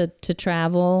means to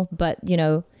travel, but you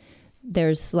know,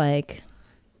 there's like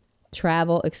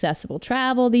accessible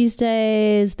travel these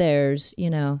days. There's, you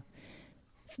know,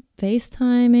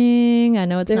 FaceTiming. I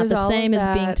know it's not the same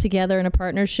as being together in a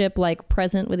partnership, like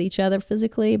present with each other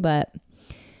physically, but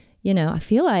you know, I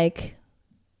feel like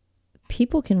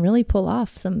people can really pull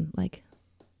off some like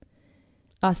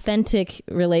authentic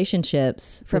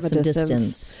relationships from a some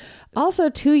distance. Also,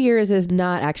 2 years is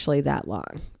not actually that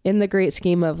long in the great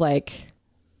scheme of like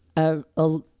a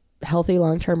healthy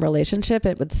long-term relationship.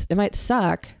 It might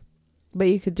suck, but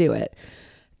you could do it.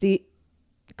 The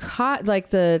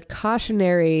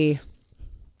cautionary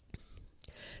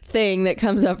thing that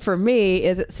comes up for me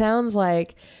is it sounds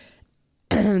like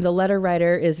the letter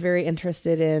writer is very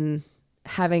interested in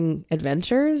having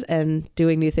adventures and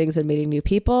doing new things and meeting new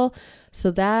people. So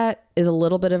that is a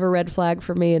little bit of a red flag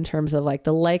for me in terms of like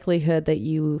the likelihood that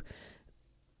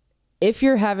if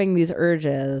you're having these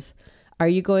urges, are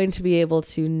you going to be able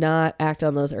to not act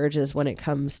on those urges when it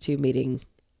comes to meeting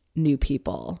new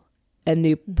people and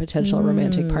new potential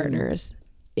romantic partners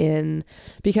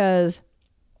because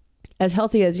as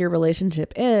healthy as your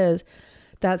relationship is,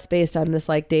 that's based on this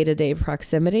like day-to-day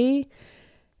proximity.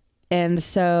 And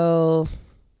so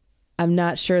I'm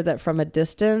not sure that from a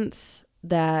distance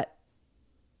that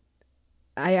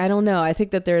I don't know. I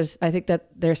think that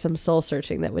there's some soul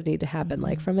searching that would need to happen. Mm-hmm.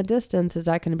 Like from a distance, is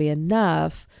that going to be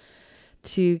enough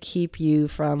to keep you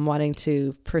from wanting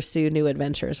to pursue new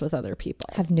adventures with other people?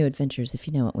 Have new adventures, if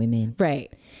you know what we mean.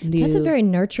 Right. That's a very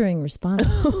nurturing response.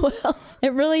 Well,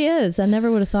 it really is. I never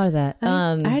would have thought of that.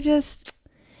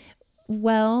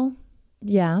 Well,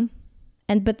 yeah.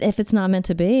 But if it's not meant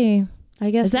to be,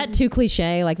 I guess, is that too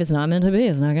cliche? Like if it's not meant to be,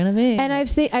 it's not going to be. And I've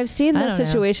seen the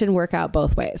situation work out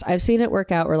both ways. I've seen it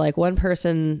work out where like one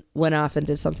person went off and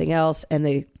did something else and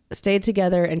they stayed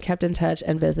together and kept in touch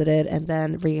and visited and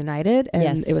then reunited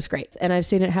and it was great. And I've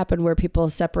seen it happen where people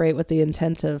separate with the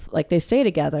intent of like they stay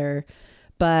together,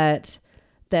 but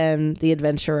then the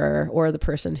adventurer or the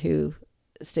person who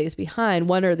stays behind,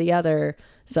 one or the other,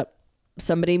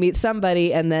 somebody meets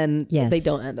somebody and then they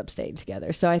don't end up staying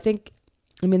together. So I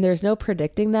mean, there's no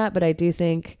predicting that, but I do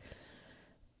think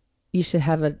you should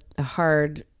have a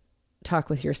hard talk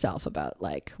with yourself about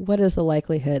like, what is the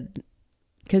likelihood?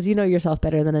 Because you know yourself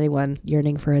better than anyone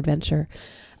yearning for adventure.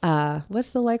 What's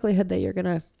the likelihood that you're going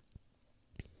to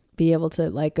be able to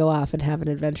like go off and have an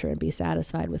adventure and be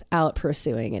satisfied without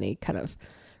pursuing any kind of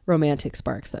romantic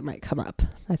sparks that might come up?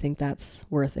 I think that's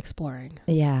worth exploring.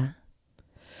 Yeah.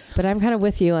 But I'm kind of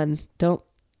with you on don't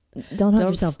hold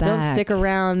yourself back. Don't stick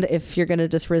around if you're going to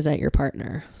just resent your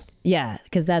partner. Yeah,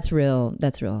 because that's real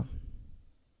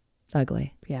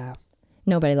ugly. Yeah.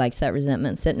 Nobody likes that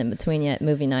resentment sitting in between you at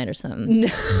movie night or something. No.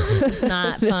 It's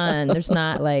not fun. There's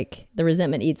not like the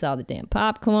resentment eats all the damn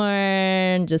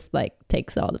popcorn, just like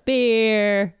takes all the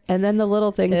beer. And then the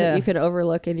little things that you could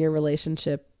overlook in your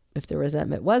relationship if the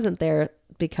resentment wasn't there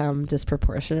become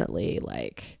disproportionately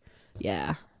like,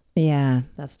 yeah,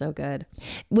 that's no good.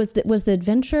 Was the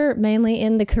adventure mainly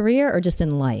in the career or just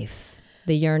in life?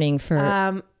 The yearning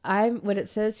for what it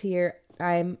says here,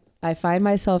 I find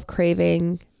myself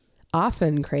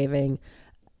often craving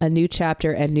a new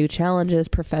chapter and new challenges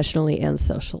professionally and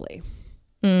socially.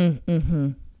 You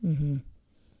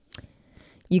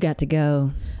got to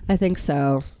go. I think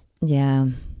so. Yeah.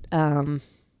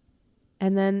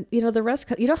 And then, you know, the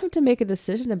rest, you don't have to make a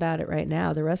decision about it right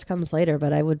now. The rest comes later,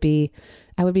 but I would be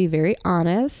very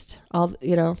honest all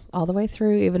the way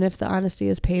through, even if the honesty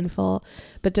is painful,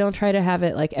 but don't try to have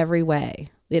it like every way,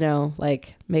 you know,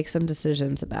 like make some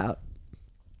decisions about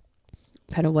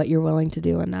kind of what you're willing to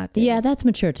do and not do. Yeah, that's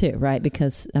mature too, right?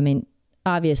 Because I mean,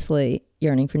 obviously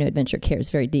yearning for new adventure cares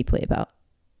very deeply about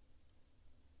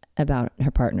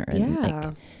her partner.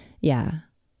 And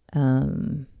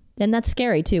and that's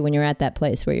scary too when you're at that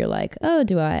place where you're like, oh,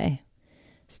 do I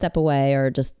step away or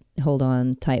just hold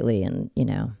on tightly and, you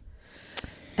know.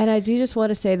 And I do just want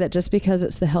to say that just because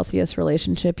it's the healthiest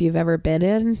relationship you've ever been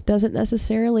in doesn't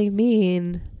necessarily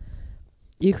mean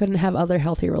you couldn't have other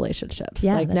healthy relationships.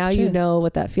 Yeah, like now true. You know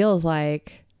what that feels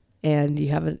like and you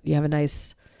have a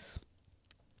nice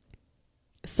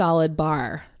solid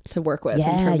bar to work with in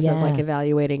terms of like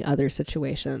evaluating other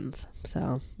situations.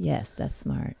 So yes, that's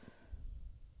smart.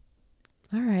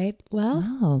 All right. Well,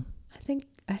 wow. I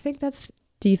think that's.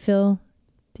 Do you feel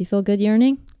good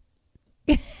yearning?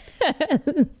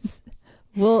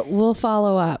 We'll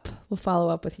follow up. We'll follow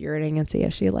up with yearning and see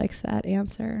if she likes that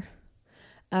answer.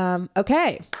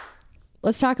 Okay.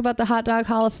 let's talk about the Hot Dog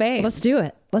Hall of Fame. Let's do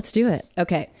it.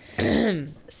 Okay.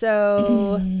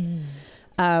 So,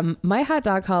 my Hot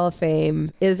Dog Hall of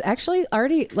Fame is actually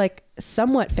already like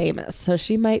somewhat famous. So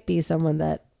she might be someone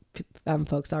that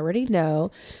folks already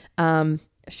know.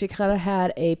 She kind of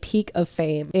had a peak of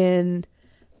fame in,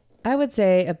 I would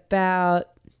say, about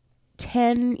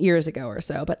 10 years ago or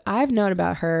so. But I've known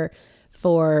about her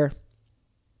for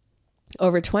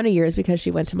over 20 years because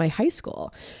she went to my high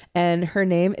school. And her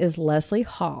name is Leslie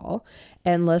Hall.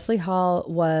 And Leslie Hall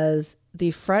was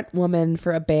the front woman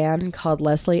for a band called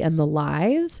Leslie and the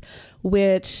Lies,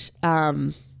 which,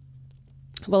 well,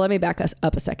 let me back us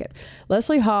up a second.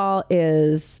 Leslie Hall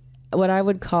is what I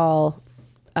would call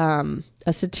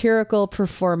a satirical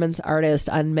performance artist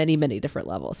on many, many different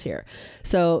levels here.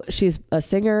 So she's a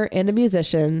singer and a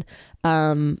musician.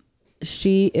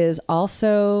 She is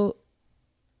also,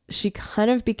 she kind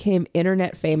of became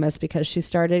internet famous because she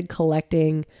started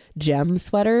collecting gem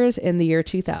sweaters in the year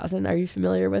 2000. Are you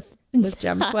familiar with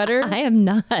gem sweaters? I am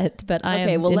not, but I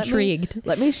am intrigued.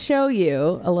 Let me show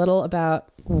you a little about.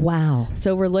 Wow.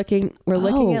 So we're looking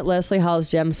at Leslie Hall's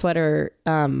gem sweater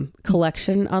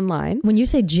collection online. When you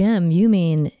say gem, you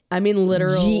mean I mean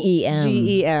literal GEM.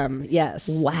 GEM, yes.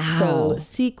 Wow. So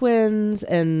sequins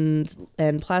and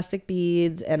plastic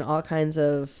beads and all kinds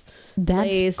of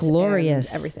lace glorious.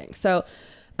 and everything. So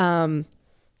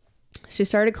she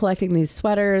started collecting these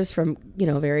sweaters from,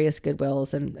 various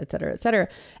Goodwills and et cetera,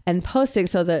 and posting.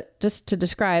 So that, just to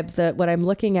describe what I'm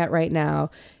looking at right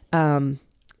now,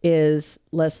 is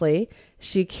Leslie.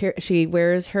 She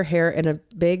wears her hair in a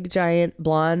big giant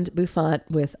blonde bouffant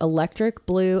with electric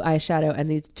blue eyeshadow and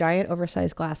these giant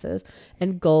oversized glasses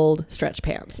and gold stretch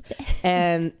pants.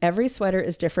 And every sweater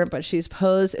is different, but she's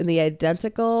posed in the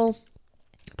identical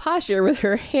posture with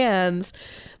her hands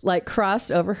like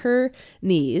crossed over her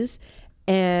knees.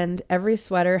 And every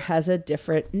sweater has a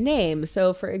different name.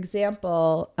 So for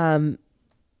example,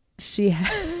 she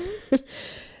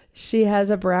has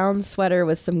a brown sweater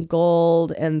with some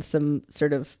gold and some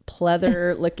sort of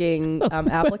pleather looking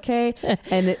applique,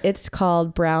 and it's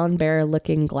called Brown Bear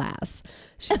Looking Glass.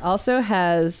 She also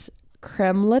has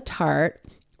Creme La Tarte,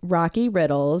 Rocky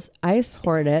Riddles, Ice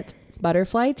Hornet,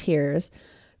 Butterfly Tears,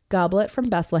 Goblet from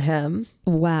Bethlehem.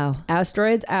 Wow.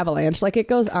 Asteroids Avalanche. Like, it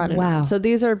goes on and on. So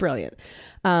these are brilliant.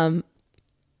 And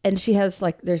she has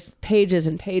there's pages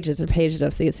and pages and pages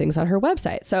of these things on her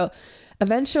website. So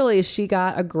eventually she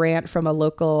got a grant from a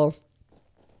local,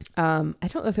 I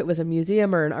don't know if it was a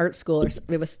museum or an art school, or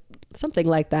it was something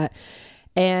like that,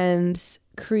 and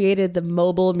created the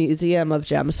mobile museum of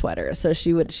gem sweaters. So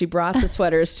she brought the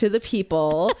sweaters to the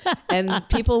people, and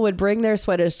people would bring their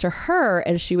sweaters to her,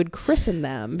 and she would christen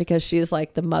them because she's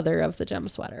like the mother of the gem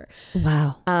sweater.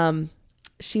 Wow.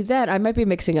 She then, I might be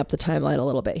mixing up the timeline a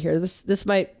little bit here.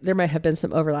 There might have been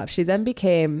some overlap. She then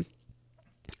became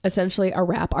essentially a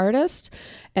rap artist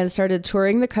and started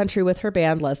touring the country with her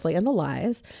band Leslie and the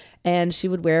Lies, and she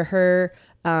would wear her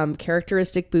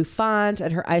characteristic bouffant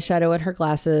and her eyeshadow and her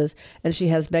glasses, and she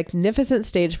has magnificent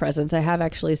stage presence. I have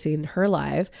actually seen her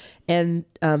live, and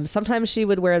sometimes she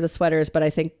would wear the sweaters, but I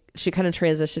think she kind of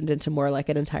transitioned into more like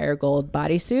an entire gold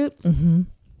bodysuit,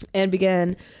 and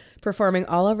began performing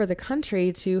all over the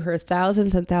country to her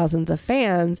thousands and thousands of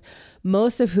fans,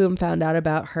 most of whom found out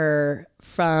about her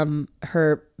from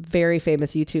her very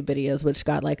famous YouTube videos, which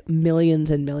got like millions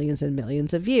and millions and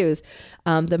millions of views.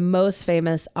 The most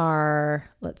famous are,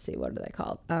 let's see, what are they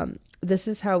called? This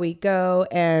Is How We Go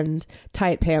and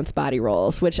Tight Pants Body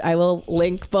Rolls, which I will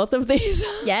link both of these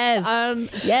on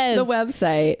the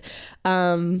website.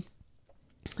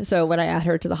 So when I add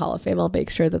her to the Hall of Fame, I'll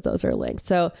make sure that those are linked.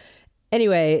 So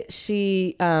anyway,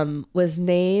 she was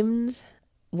named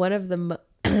one of the,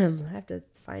 I have to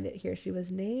find it here. She was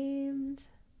named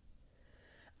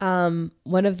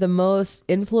one of the most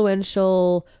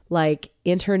influential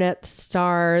internet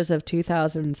stars of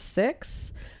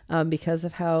 2006 because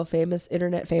of how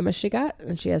internet famous she got.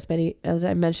 And she has many, as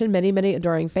I mentioned, many, many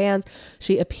adoring fans.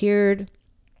 She appeared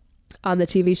on the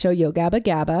TV show Yo Gabba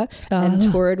Gabba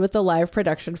and toured with the live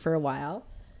production for a while.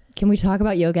 Can we talk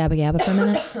about Yo Gabba Gabba for a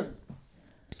minute?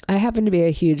 I happen to be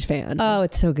a huge fan. Oh,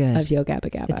 it's so good. Of Yo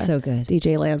Gabba Gabba. It's so good.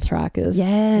 DJ Lance Rock is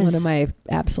one of my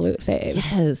absolute faves.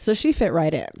 Yes. So she fit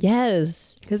right in.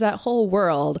 Yes. Because that whole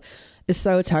world is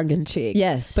so tongue-in-cheek.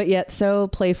 Yes. But yet so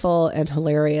playful and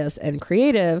hilarious and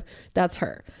creative. That's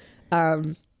her.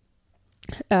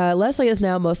 Leslie is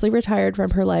now mostly retired from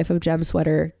her life of gem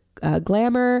sweater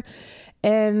glamour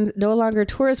and no longer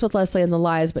tours with Leslie and the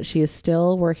Lies, but she is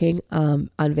still working on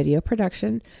video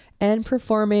production and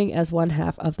performing as one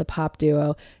half of the pop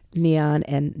duo Neon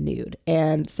and Nude.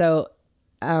 And so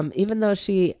even though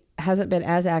she hasn't been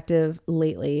as active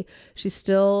lately. She's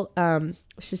still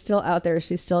out there.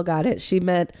 She's still got it. She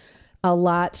meant a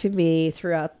lot to me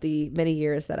throughout the many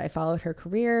years that I followed her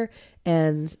career.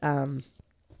 And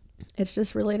it's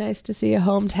just really nice to see a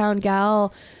hometown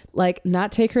gal like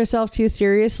not take herself too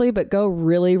seriously, but go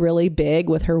really, really big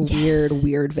with her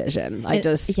weird vision. I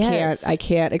just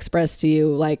can't express to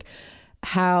you like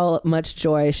how much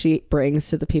joy she brings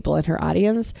to the people in her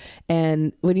audience.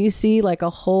 And when you see like a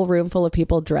whole room full of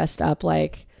people dressed up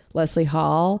like Leslie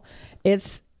Hall,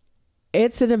 it's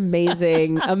an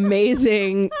amazing,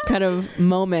 amazing kind of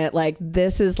moment. Like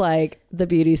this is like the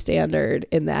beauty standard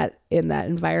in that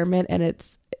environment. And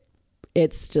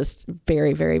it's just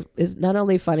very, very, is not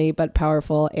only funny, but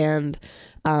powerful and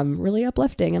really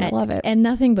uplifting. And I love it. And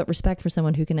nothing but respect for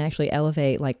someone who can actually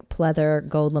elevate like pleather,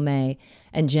 gold lame,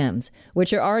 and gems,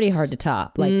 which are already hard to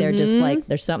top. Like they're just like,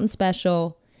 there's something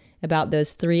special about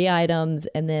those 3 items.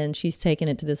 And then she's taken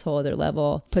it to this whole other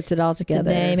level. Puts it all together.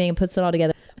 Naming and puts it all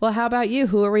together. Well, how about you?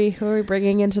 Who are we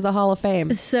bringing into the Hall of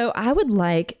Fame? So I would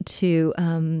like to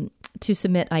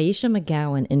submit Aisha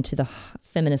McGowan into the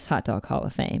Feminist Hot Dog Hall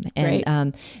of Fame.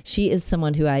 And she is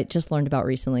someone who I just learned about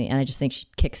recently, and I just think she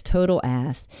kicks total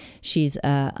ass. She's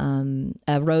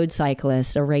a road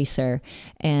cyclist, a racer,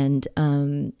 and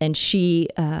she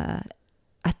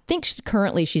I think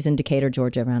currently she's in Decatur,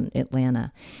 Georgia, around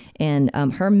Atlanta. And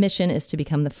her mission is to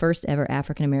become the first ever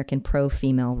African-American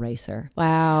pro-female racer.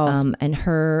 Wow. And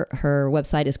her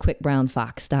website is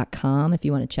quickbrownfox.com if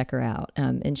you want to check her out.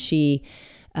 And she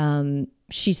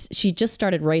just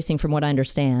started racing, from what I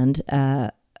understand,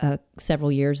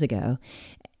 several years ago.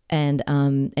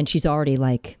 And she's already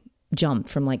like jumped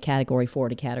from like category 4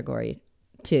 to category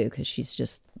 2 because she's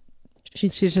just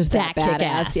that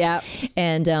badass. Yeah.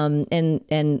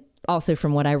 And also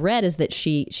from what I read is that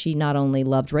she not only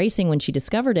loved racing when she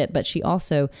discovered it, but she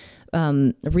also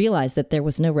realized that there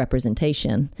was no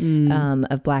representation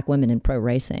of Black women in pro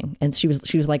racing. And she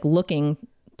was like looking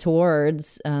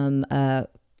towards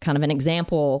kind of an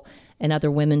example and other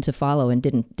women to follow, and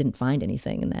didn't find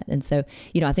anything in that. And so,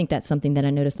 I think that's something that I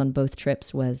noticed on both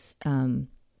trips was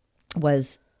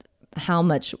how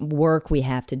much work we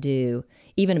have to do,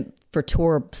 even for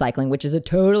tour cycling, which is a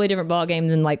totally different ballgame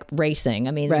than like racing.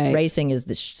 I mean, racing is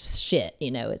the shit,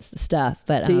 it's the stuff.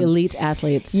 But the elite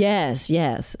athletes. Yes,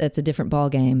 it's a different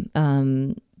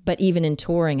ballgame. But even in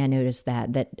touring, I noticed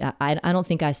that I don't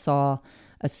think I saw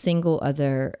a single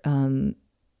other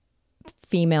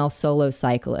female solo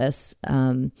cyclist,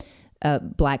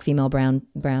 Black female,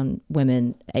 brown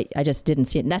women. I just didn't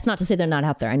see it. And that's not to say they're not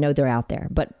out there. I know they're out there,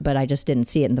 but I just didn't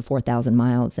see it in the 4,000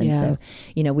 miles. And so,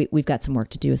 we've got some work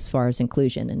to do as far as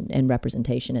inclusion and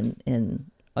representation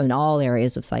in all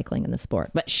areas of cycling in the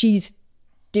sport. But she's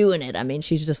doing it. I mean,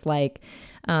 she's just like,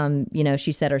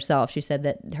 she said herself, she said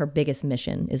that her biggest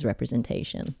mission is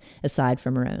representation, aside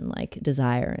from her own like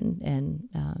desire and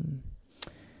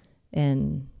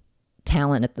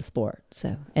talent at the sport.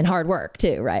 So, and hard work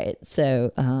too. Right.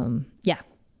 So,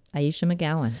 Aisha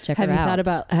McGowan, check her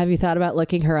out. Have you thought about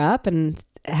looking her up and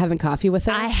having coffee with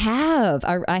her? I have.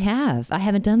 I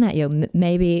haven't done that yet.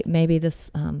 Maybe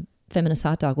this, Feminist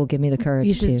Hot Dog will give me the courage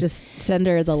you should just send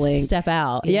her the link. Step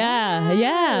out. Yeah.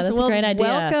 That's a great idea.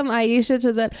 Welcome Aisha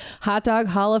to the Hot Dog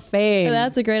Hall of Fame.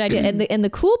 That's a great idea. And the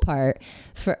cool part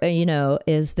for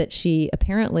is that she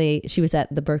was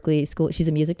at the Berkeley School. She's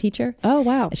a music teacher. Oh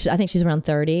wow. I think she's around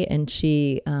 30, and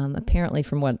she apparently,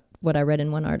 from what I read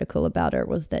in one article about her,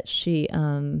 was that she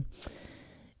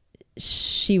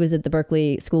was at the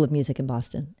Berkeley School of Music in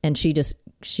Boston, and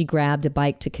she grabbed a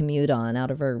bike to commute on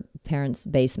out of her parents'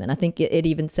 basement. I think it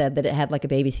even said that it had like a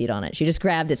baby seat on it. She just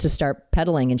grabbed it to start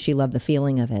pedaling, and she loved the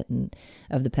feeling of it and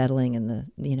of the pedaling and the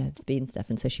the speed and stuff.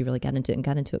 And so she really got into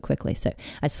it quickly. So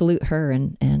I salute her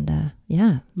and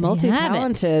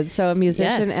multi-talented. So a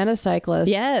musician and a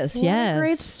cyclist. Yes, what a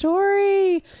great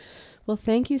story. Well,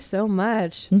 thank you so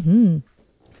much. Mm-hmm.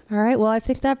 All right. Well, I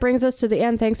think that brings us to the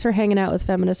end. Thanks for hanging out with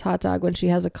Feminist Hot Dog when she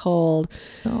has a cold.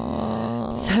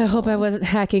 Aww. So I hope I wasn't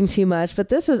hacking too much, but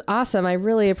this was awesome. I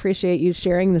really appreciate you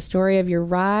sharing the story of your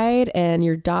ride and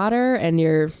your daughter and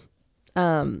your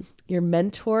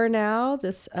mentor now,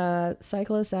 this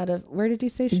cyclist out of, where did you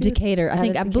say she was? Decatur.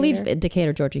 I believe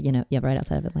Decatur, Georgia, right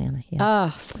outside of Atlanta. Yeah.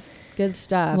 Oh, good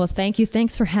stuff. Well, thank you.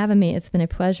 Thanks for having me. It's been a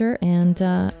pleasure. And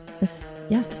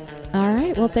All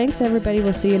right. Well, thanks everybody.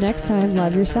 We'll see you next time.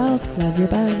 Love yourself. Love your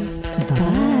buns.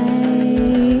 Bye.